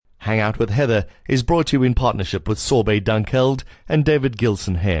Hang Out with Heather is brought to you in partnership with Sorbet Dunkeld and David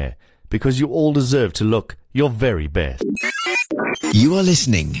Gilson Hair, because you all deserve to look your very best. You are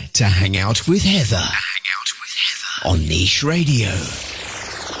listening to Hang Out with Heather. Hang Out with Heather on Niche Radio.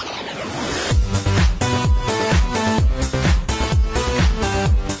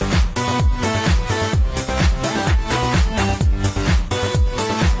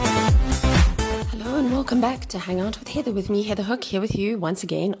 Welcome back to Hang Out with Heather, with me, Heather Hook, here with you once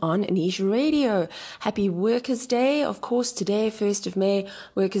again on Niche Radio. Happy Workers' Day. Of course, today, 1st of May,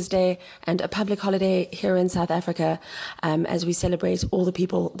 Workers' Day, and a public holiday here in South Africa as we celebrate all the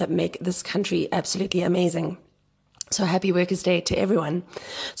people that make this country absolutely amazing. So happy Workers' Day to everyone.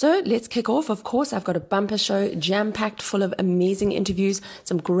 So let's kick off. Of course, I've got a bumper show jam-packed full of amazing interviews,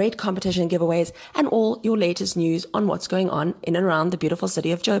 some great competition giveaways, and all your latest news on what's going on in and around the beautiful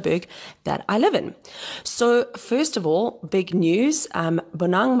city of Joburg that I live in. So first of all, big news.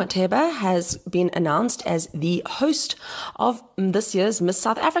 Bonang Matheba has been announced as the host of this year's Miss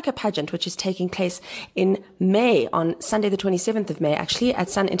South Africa pageant, which is taking place in May, on Sunday the 27th of May, actually, at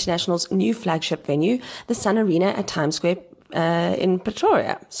Sun International's new flagship venue, the Sun Arena at Times Square in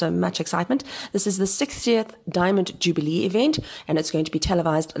Pretoria. So much excitement. This is the 60th Diamond Jubilee event, and it's going to be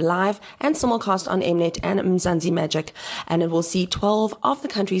televised live and simulcast on Mnet and Mzansi Magic, and it will see 12 of the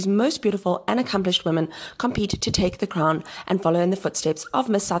country's most beautiful and accomplished women compete to take the crown and follow in the footsteps of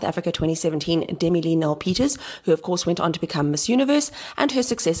Miss South Africa 2017 Demi-Leigh Nel-Peters, who of course went on to become Miss Universe, and her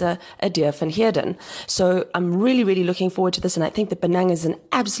successor Adair van Heerden. So I'm really looking forward to this, and I think that Bonang is an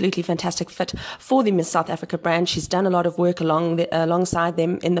absolutely fantastic fit for the Miss South Africa brand. She's done a lot of work alongside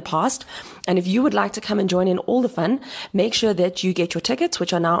them in the past. And if you would like to come and join in all the fun, make sure that you get your tickets,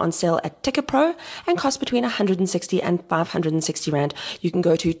 which are now on sale at Ticket Pro and cost between 160 and 560 Rand. You can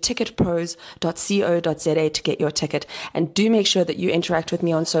go to ticketpros.co.za to get your ticket. And do make sure that you interact with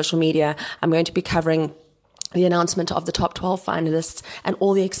me on social media. I'm going to be covering the announcement of the top 12 finalists and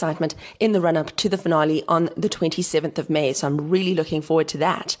all the excitement in the run-up to the finale on the 27th of May. So I'm really looking forward to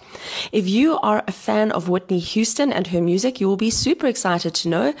that. If you are a fan of Whitney Houston and her music, you will be super excited to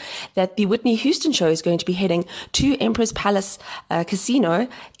know that the Whitney Houston show is going to be heading to Emperor's Palace Casino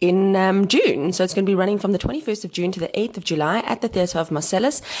in June. So it's going to be running from the 21st of June to the 8th of July at the Theatre of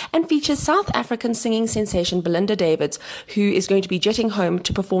Marcellus, and features South African singing sensation Belinda Davids, who is going to be jetting home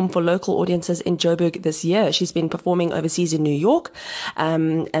to perform for local audiences in Joburg this year. She's been performing overseas in New York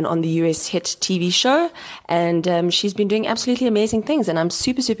and on the US hit TV show, and she's been doing absolutely amazing things, and I'm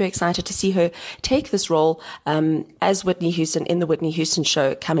super excited to see her take this role as Whitney Houston in the Whitney Houston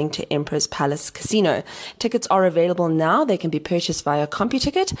show coming to Emperor's Palace Casino. Tickets are available now. They can be purchased via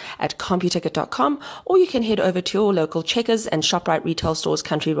CompuTicket at computicket.com, or you can head over to your local Checkers and ShopRite retail stores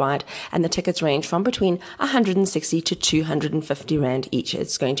countrywide, and the tickets range from between 160 to 250 Rand each.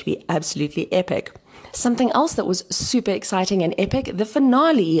 It's going to be absolutely epic. Something else that was super exciting and epic, the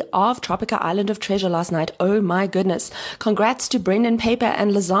finale of Tropica Island of Treasure last night. Oh my goodness. Congrats to Brendan Paper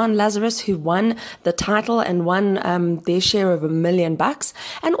and Lazan Lazarus, who won the title and won their share of $1 million.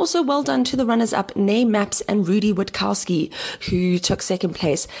 And also well done to the runners-up, Nay Maps and Rudy Witkowski, who took second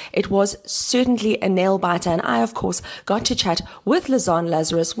place. It was certainly a nail-biter, and I, of course, got to chat with Lazan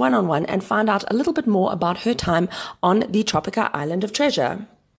Lazarus one-on-one and find out a little bit more about her time on the Tropica Island of Treasure.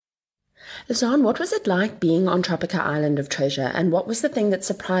 Lazan, what was it like being on Tropica Island of Treasure, and what was the thing that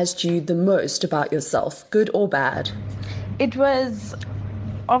surprised you the most about yourself, good or bad? It was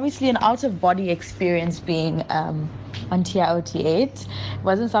obviously an out-of-body experience being on TiOT8. It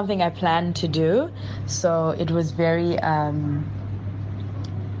wasn't something I planned to do, so it was very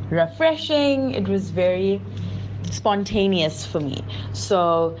refreshing. It was very spontaneous for me.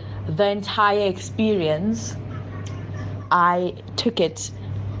 So the entire experience, I took it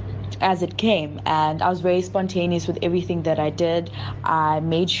as it came, and I was very spontaneous with everything that I did. I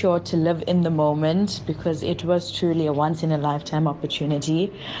made sure to live in the moment because it was truly a once-in-a-lifetime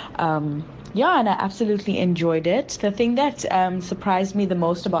opportunity. And I absolutely enjoyed it. The thing that surprised me the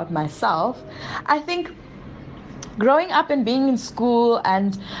most about myself, I think growing up and being in school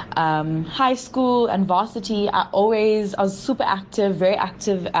and high school and varsity, I was super active, very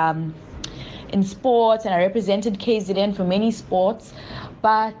active in sports, and I represented KZN for many sports,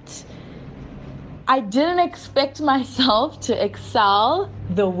 but I didn't expect myself to excel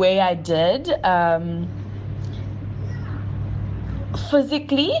the way I did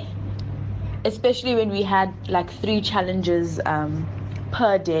physically, especially when we had like 3 challenges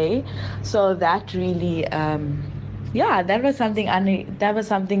per day. So that really that was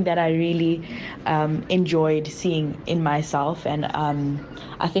something that I really enjoyed seeing in myself, and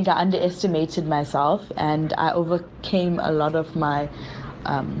I think I underestimated myself, and I overcame a lot of my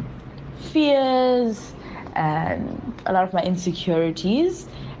fears and a lot of my insecurities.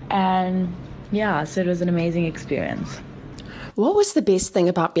 And yeah, so it was an amazing experience. What was the best thing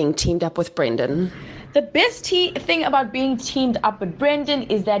about being teamed up with Brendan? The best thing about being teamed up with Brendan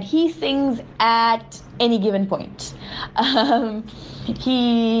is that he sings at any given point.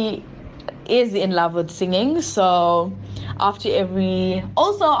 He is in love with singing, so after every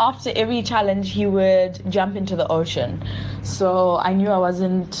challenge he would jump into the ocean. So I knew I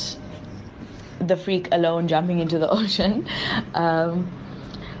wasn't the freak alone jumping into the ocean.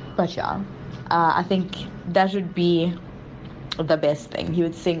 But yeah, I think that would be the best thing. He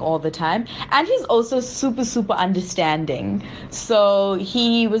would sing all the time, and he's also super, super understanding. So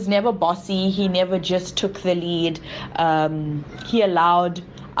he was never bossy. He never just took the lead. He allowed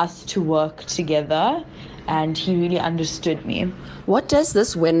us to work together, and he really understood me. What does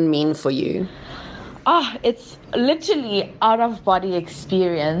this win mean for you? It's literally out of body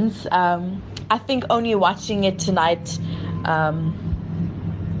experience. I think only watching it tonight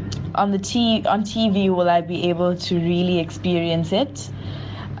on TV will I be able to really experience it.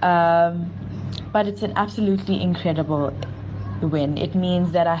 But it's an absolutely incredible win. It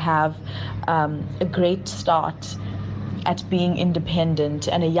means that I have a great start at being independent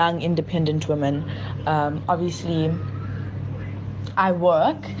and a young independent woman. Obviously, I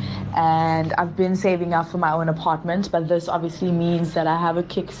work and I've been saving up for my own apartment, but this obviously means that I have a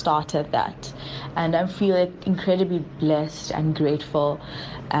kickstart at that. And I feel incredibly blessed and grateful.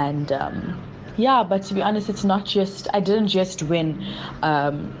 And but to be honest, it's not just, I didn't just win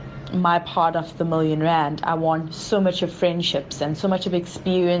my part of the R1,000,000. I won so much of friendships and so much of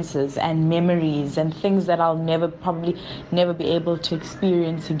experiences and memories and things that I'll probably never be able to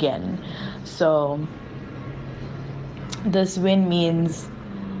experience again. So this win means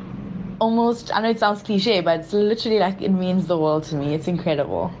almost, I know it sounds cliche, but it's literally like it means the world to me. It's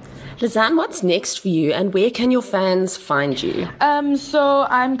incredible. Lizanne, what's next for you, and where can your fans find you? So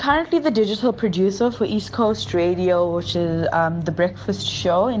I'm currently the digital producer for East Coast Radio, which is the breakfast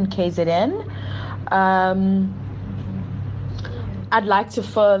show in KZN. I'd like to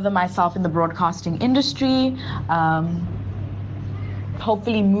further myself in the broadcasting industry,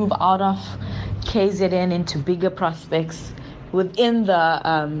 hopefully move out of KZN into bigger prospects within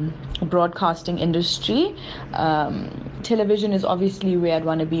the broadcasting industry. Television is obviously where I'd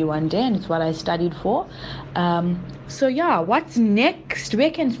want to be one day, and it's what I studied for. So yeah, what's next? Where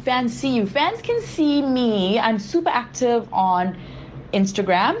can fans see you? Fans can see me. I'm super active on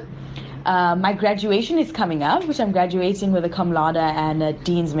Instagram. My graduation is coming up, which I'm graduating with a cum laude and a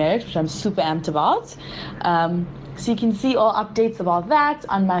Dean's Merit, which I'm super amped about. So you can see all updates about that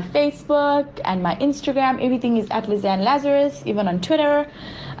on my Facebook and my Instagram. Everything is at Lizanne Lazarus, even on Twitter.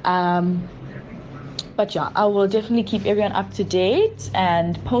 But yeah, I will definitely keep everyone up to date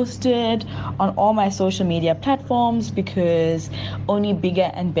and posted on all my social media platforms, because only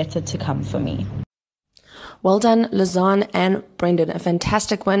bigger and better to come for me. Well done, Lizanne and Brendan. A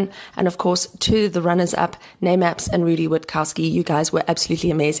fantastic win. And of course, to the runners-up, Namaps and Rudy Witkowski. You guys were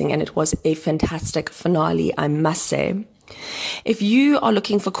absolutely amazing, and it was a fantastic finale, I must say. If you are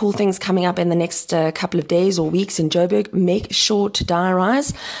looking for cool things coming up in the next couple of days or weeks in Joburg, make sure to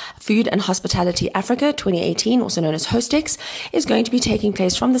diarize. Food and Hospitality Africa 2018, also known as Hostex, is going to be taking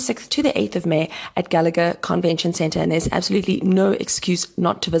place from the 6th to the 8th of May at Gallagher Convention Center, and there's absolutely no excuse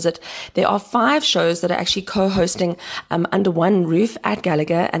not to visit. There are 5 shows that are actually co-hosting under one roof at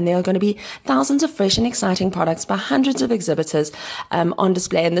Gallagher, and there are going to be thousands of fresh and exciting products by hundreds of exhibitors on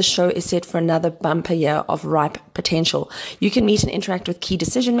display, and this show is set for another bumper year of ripe potential. You can meet and interact with key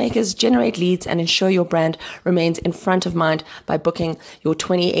decision makers, generate leads, and ensure your brand remains in front of mind by booking your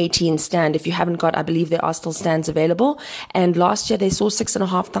 2018 stand. If you haven't got, I believe there are still stands available. And last year they saw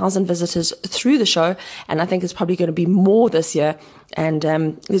 6,500 visitors through the show, and I think it's probably going to be more this year. And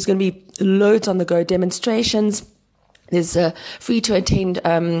there's going to be loads on the go, demonstrations. There's free to attend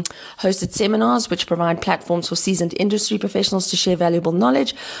hosted seminars, which provide platforms for seasoned industry professionals to share valuable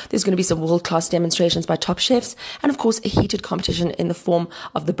knowledge. There's going to be some world-class demonstrations by top chefs. And of course, a heated competition in the form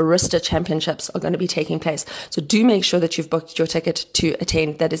of the Barista Championships are going to be taking place. So do make sure that you've booked your ticket to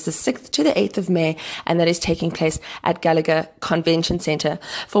attend. That is the 6th to the 8th of May, and that is taking place at Gallagher Convention Center.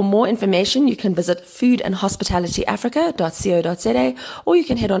 For more information, you can visit foodandhospitalityafrica.co.za, or you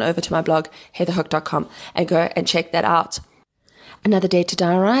can head on over to my blog, heatherhook.com, and go and check that out. Another date to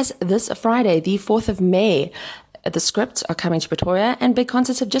diarize, this Friday, the 4th of May. The Scripts are coming to Pretoria, and Big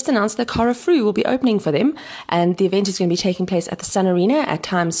Concerts have just announced that Cara Fru will be opening for them, and the event is going to be taking place at the Sun Arena at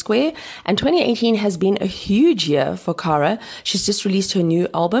Times Square. And 2018 has been a huge year for Cara. She's just released her new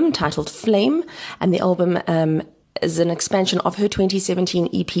album titled Flame, and the album is an expansion of her 2017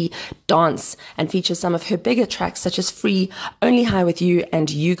 EP Dance and features some of her bigger tracks such as Free, Only High With You and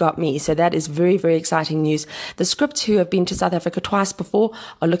You Got Me. So that is very, very exciting news. The Scripts, who have been to South Africa twice before,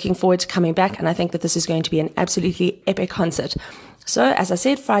 are looking forward to coming back, and I think that this is going to be an absolutely epic concert. So, as I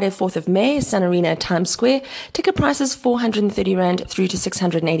said, Friday, 4th of May, Sun Arena at Times Square. Ticket prices 430 Rand through to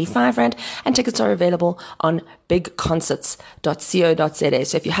 685 Rand, and tickets are available on bigconcerts.co.za.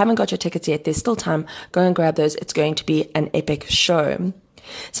 So if you haven't got your tickets yet, there's still time. Go and grab those. It's going to be an epic show.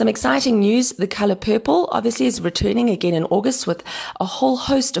 Some exciting news. The Color Purple obviously is returning again in August with a whole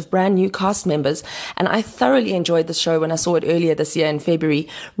host of brand new cast members. And I thoroughly enjoyed the show when I saw it earlier this year in February.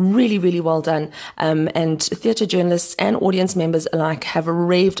 Really, really well done. And theatre journalists and audience members alike have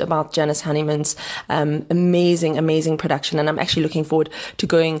raved about Janice Honeyman's amazing, amazing production. And I'm actually looking forward to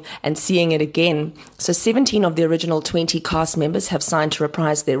going and seeing it again. So 17 of the original 20 cast members have signed to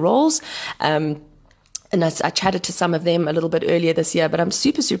reprise their roles. And I chatted to some of them a little bit earlier this year, but I'm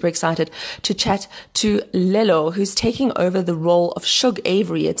super, super excited to chat to Lelo, who's taking over the role of Shug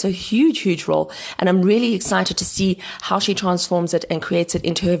Avery. It's a huge, huge role, and I'm really excited to see how she transforms it and creates it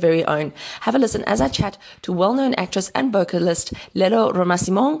into her very own. Have a listen as I chat to well-known actress and vocalist Lelo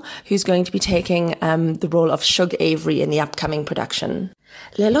Ramasimong, who's going to be taking the role of Shug Avery in the upcoming production.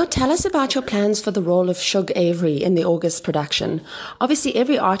 Lelo, tell us about your plans for the role of Shug Avery in the August production. Obviously,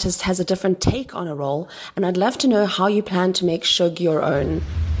 every artist has a different take on a role, and I'd love to know how you plan to make Shug your own.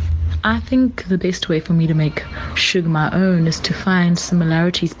 I think the best way for me to make Shug my own is to find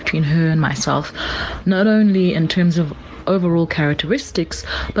similarities between her and myself, not only in terms of overall characteristics,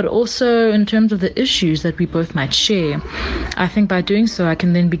 but also in terms of the issues that we both might share. I think by doing so, I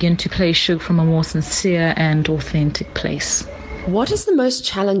can then begin to play Shug from a more sincere and authentic place. What is the most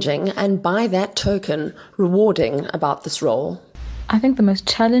challenging and, by that token, rewarding about this role? I think the most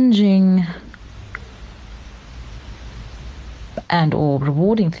challenging and or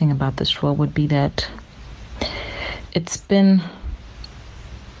rewarding thing about this role would be that it's been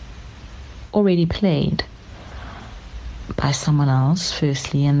already played by someone else,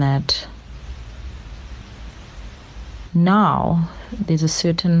 firstly, and that now there's a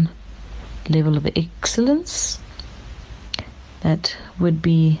certain level of excellence that would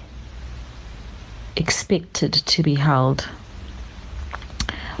be expected to be held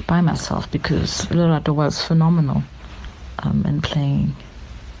by myself, because Lerato was phenomenal in playing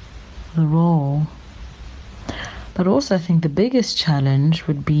the role. But also I think the biggest challenge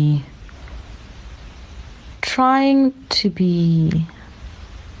would be trying to be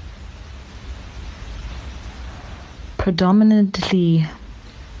predominantly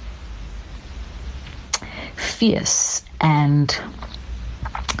fierce and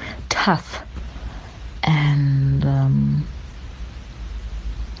tough and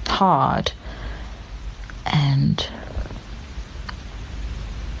hard and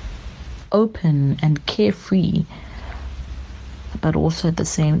open and carefree, but also at the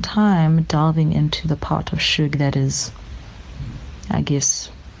same time delving into the part of Shug that is, I guess,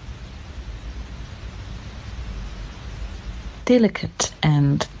 delicate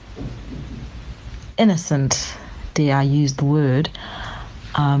and innocent, dare I use the word,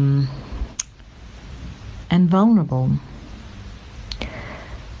 and vulnerable,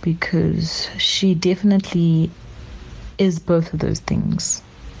 because she definitely is both of those things,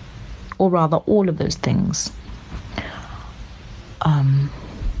 or rather all of those things.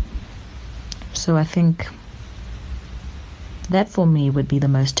 So I think that for me would be the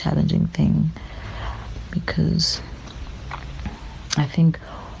most challenging thing, because I think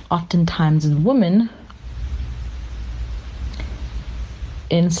oftentimes as women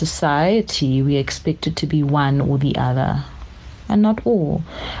in society we expected to be one or the other and not all.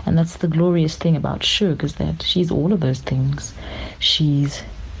 And that's the glorious thing about Shug, is that she's all of those things. She's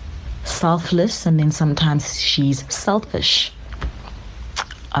selfless, and then sometimes she's selfish.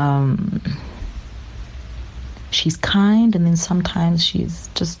 She's kind, and then sometimes she's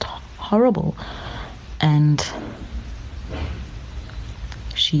just horrible. And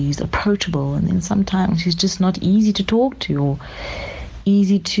she's approachable, and then sometimes she's just not easy to talk to or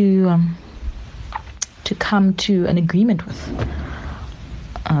easy to come to an agreement with.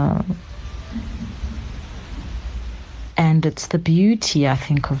 And it's the beauty, I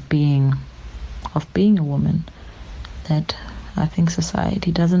think, of being a woman that I think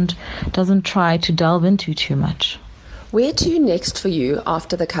society doesn't try to delve into too much. Where to next for you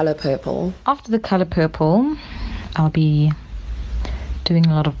after The Color Purple? After The Color Purple, I'll be doing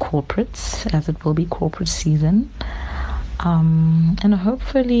a lot of corporates, as it will be corporate season. And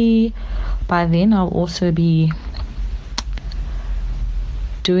hopefully by then I'll also be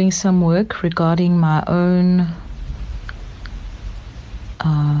doing some work regarding my own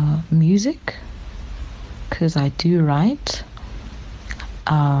music, because I do write.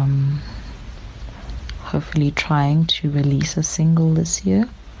 Hopefully trying to release a single this year.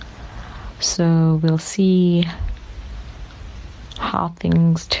 So we'll see how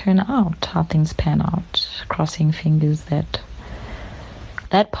things turn out, how things pan out. Crossing fingers that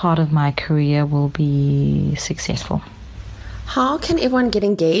part of my career will be successful. How can everyone get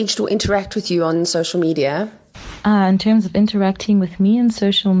engaged or interact with you on social media? In terms of interacting with me on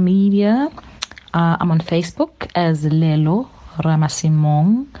social media, I'm on Facebook as Lelo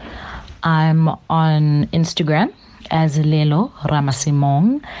Ramasimong. I'm on Instagram as Lelo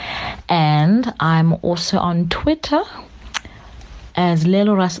Ramasimong, and I'm also on Twitter as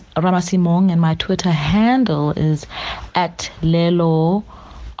Lelo Ramasimong, and my Twitter handle is at Lelo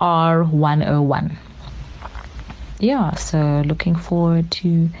R101. Yeah, so looking forward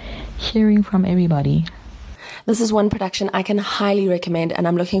to hearing from everybody. This is one production I can highly recommend, and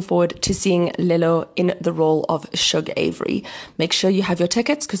I'm looking forward to seeing Lelo in the role of Shug Avery. Make sure you have your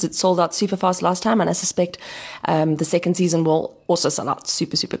tickets because it sold out super fast last time, and I suspect the second season will also sell out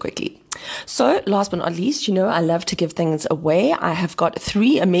super, super quickly. So last but not least, I love to give things away. I have got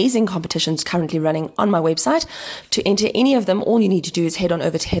 3 amazing competitions currently running on my website. To enter any of them, all you need to do is head on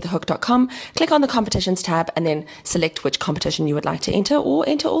over to heatherhook.com, click on the competitions tab, and then select which competition you would like to enter, or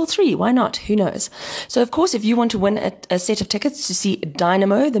enter all 3. Why not? Who knows? So of course, if you want to win a set of tickets to see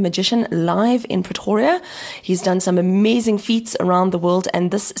Dynamo the Magician live in Pretoria, he's done some amazing feats around the world, and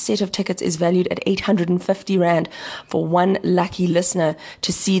this set of tickets is valued at 850 Rand for one lucky listener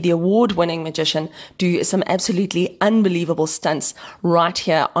to see the award-winning magician do some absolutely unbelievable stunts right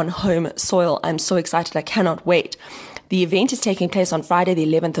here on home soil. I'm so excited. I cannot wait. The event is taking place on Friday, the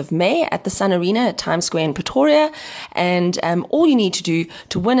 11th of May at the Sun Arena at Times Square in Pretoria. And all you need to do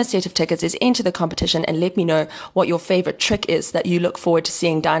to win a set of tickets is enter the competition and let me know what your favorite trick is that you look forward to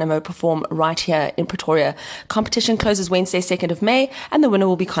seeing Dynamo perform right here in Pretoria. Competition closes Wednesday, 2nd of May, and the winner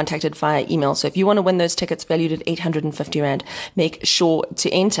will be contacted via email. So if you want to win those tickets valued at 850 Rand, make sure to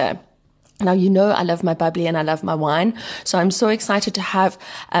enter. Now, I love my bubbly and I love my wine. So I'm so excited to have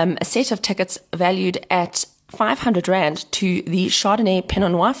a set of tickets valued at 500 Rand to the Chardonnay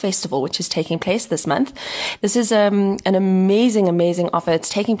Pinot Noir Festival, which is taking place this month. This is an amazing, amazing offer. It's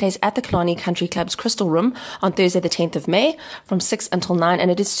taking place at the Killarney Country Club's Crystal Room on Thursday, the 10th of May from 6 until 9.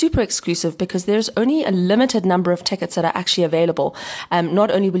 And it is super exclusive because there's only a limited number of tickets that are actually available. Not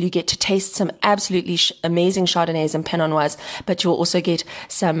only will you get to taste some absolutely amazing Chardonnays and Pinot Noirs, but you'll also get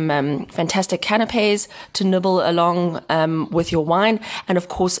some fantastic canapes to nibble along with your wine. And of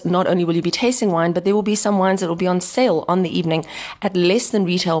course, not only will you be tasting wine, but there will be some wines that will be on sale on the evening at less than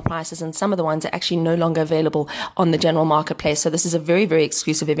retail prices, and some of the ones are actually no longer available on the general marketplace. So this is a very, very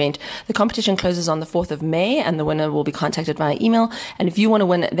exclusive event. The competition closes on the 4th of May, and the winner will be contacted via email. And if you want to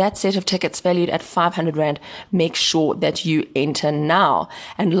win that set of tickets valued at 500 Rand, make sure that you enter now.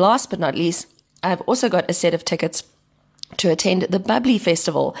 And last but not least, I've also got a set of tickets to attend the Bubbly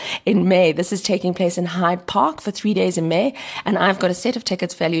Festival in May. This is taking place in Hyde Park for 3 days in May, and I've got a set of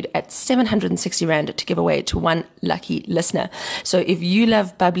tickets valued at 760 Rand to give away to one lucky listener. So if you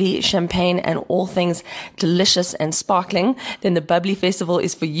love bubbly, champagne, and all things delicious and sparkling, then the Bubbly Festival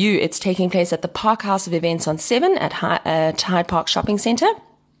is for you. It's taking place at the Park House of Events on 7 at Hyde Park Shopping Centre,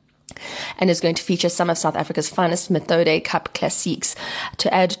 and is going to feature some of South Africa's finest Methode Cup classiques.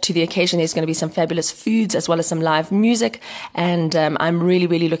 To add to the occasion, there's going to be some fabulous foods as well as some live music, and I'm really,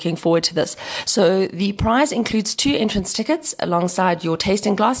 really looking forward to this. So the prize includes 2 entrance tickets alongside your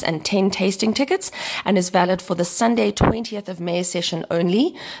tasting glass and 10 tasting tickets, and is valid for the Sunday 20th of May session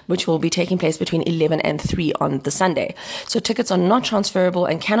only, which will be taking place between 11 and 3 on the Sunday. So tickets are not transferable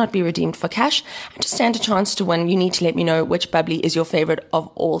and cannot be redeemed for cash, and to stand a chance to win, you need to let me know which bubbly is your favorite of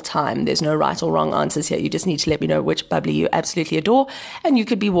all time. There's no right or wrong answers here. You just need to let me know which bubbly you absolutely adore, and you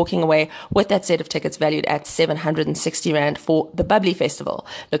could be walking away with that set of tickets valued at 760 Rand for the Bubbly Festival.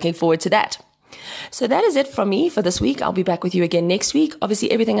 Looking forward to that. So that is it from me for this week. I'll be back with you again next week.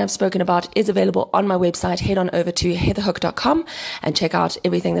 Obviously, everything I've spoken about is available on my website. Head on over to heatherhook.com and check out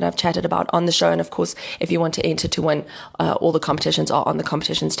everything that I've chatted about on the show. And of course, if you want to enter to win, all the competitions are on the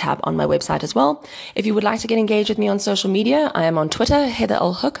competitions tab on my website as well. If you would like to get engaged with me on social media, I am on Twitter, Heather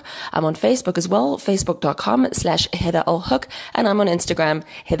L. Hook. I'm on Facebook as well, facebook.com/Heather L. Hook. And I'm on Instagram,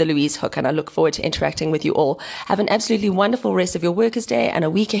 Heather Louise Hook. And I look forward to interacting with you all. Have an absolutely wonderful rest of your workers' day and a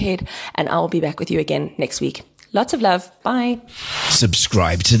week ahead. And I will be back with you again next week. Lots of love. Bye.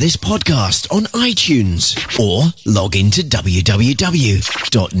 Subscribe to this podcast on iTunes or log into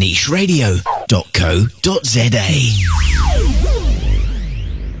www.nicheradio.co.za.